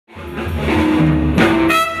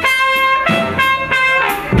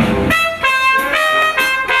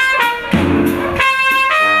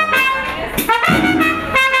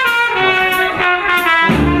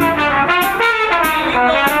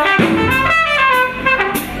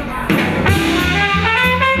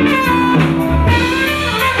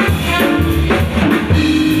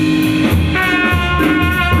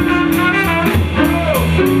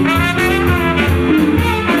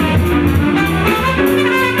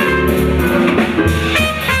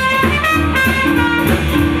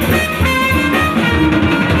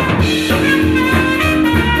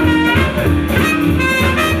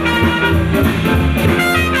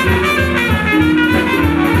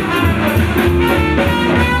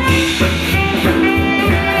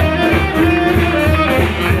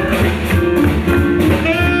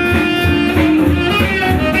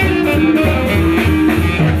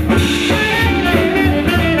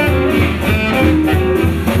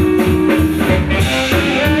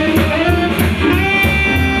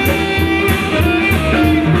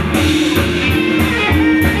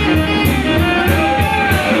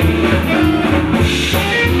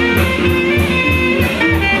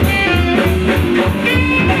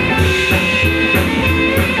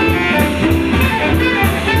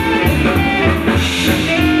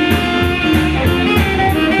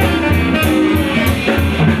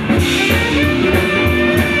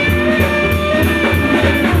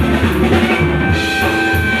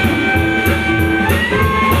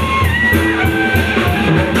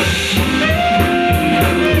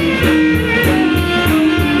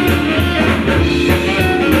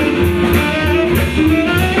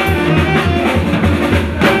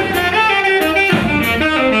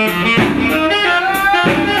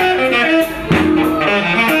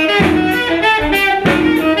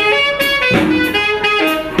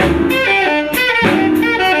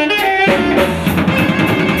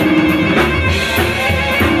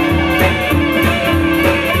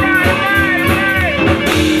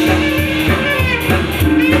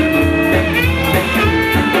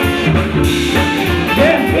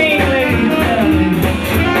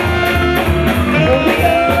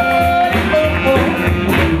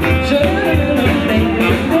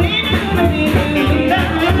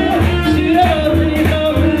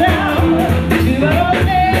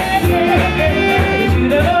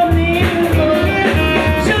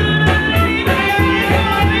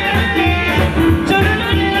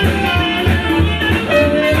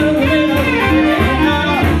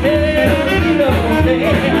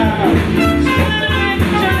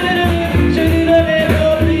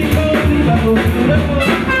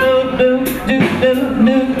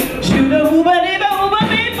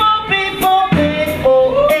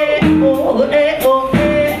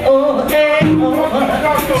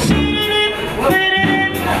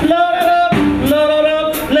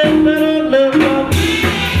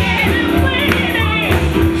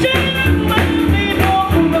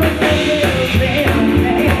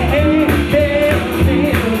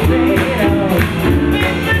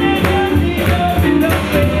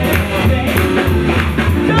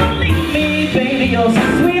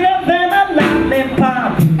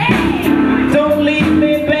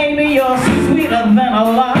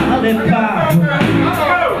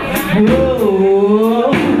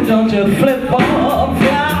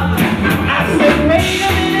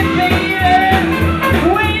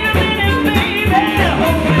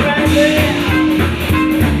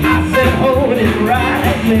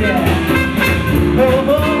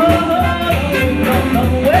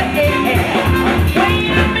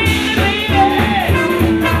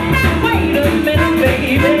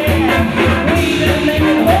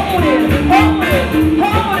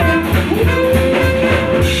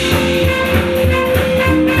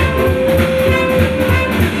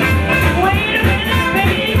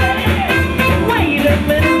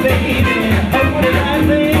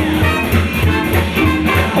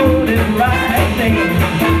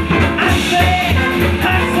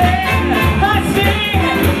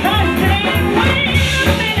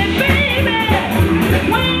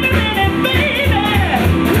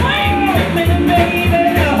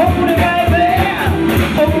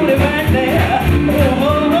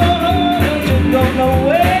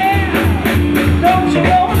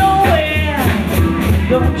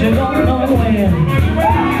Don't you go nowhere.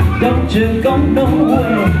 Don't you go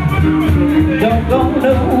nowhere. Don't go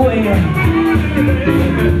nowhere.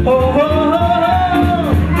 Oh, oh, oh,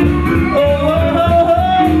 oh, oh, oh, oh,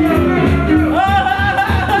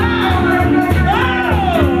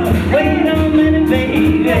 oh. Wait a minute,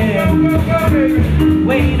 baby.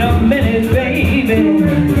 Wait a minute, baby.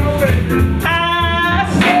 I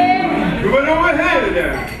said, We're over here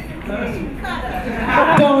there.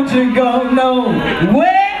 don't you go nowhere.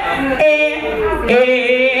 Wait a minute,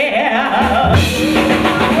 baby.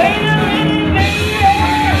 Wait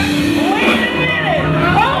a minute.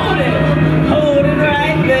 Hold it. Hold it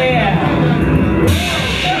right there.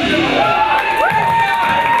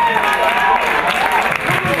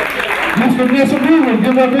 Mr. Vanessa,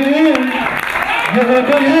 give up your hand. Give up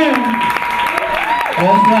your hand.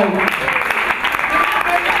 That's right.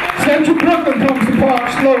 Central Brooklyn comes to Park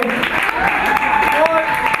Slope.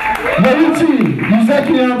 YOICHI,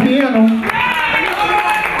 UZEKI on piano.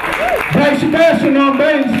 SEBASTIEN on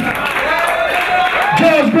bass.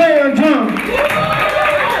 On drums,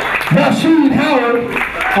 RASHEED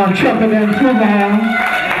on trumpet and Flugel,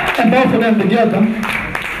 and both of them together.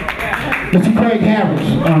 Mr. Craig Harris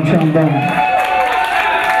on trombone.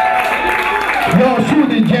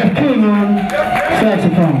 YOICHI Jeff King on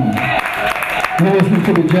saxophone. We're listening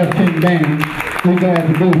to the Jeff King band. We're glad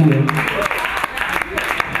to be here.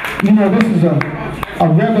 You know, this is a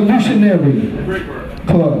revolutionary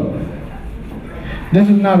club. This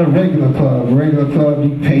is not a regular club. A regular club,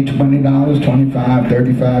 you pay $20, $25,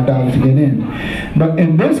 $35 to get in. But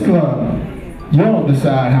in this club, y'all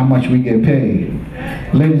decide how much we get paid.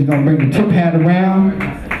 Ladies gonna bring the tip hat around,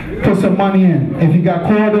 put some money in. If you got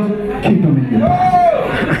quarters, keep them in your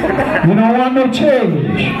pocket. You don't want no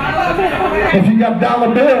change. If you got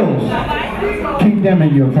dollar bills, keep them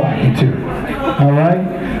in your pocket too. All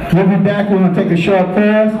right? We'll be back. We're gonna take a short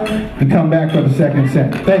pause and come back for the second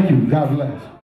set. Thank you. God bless.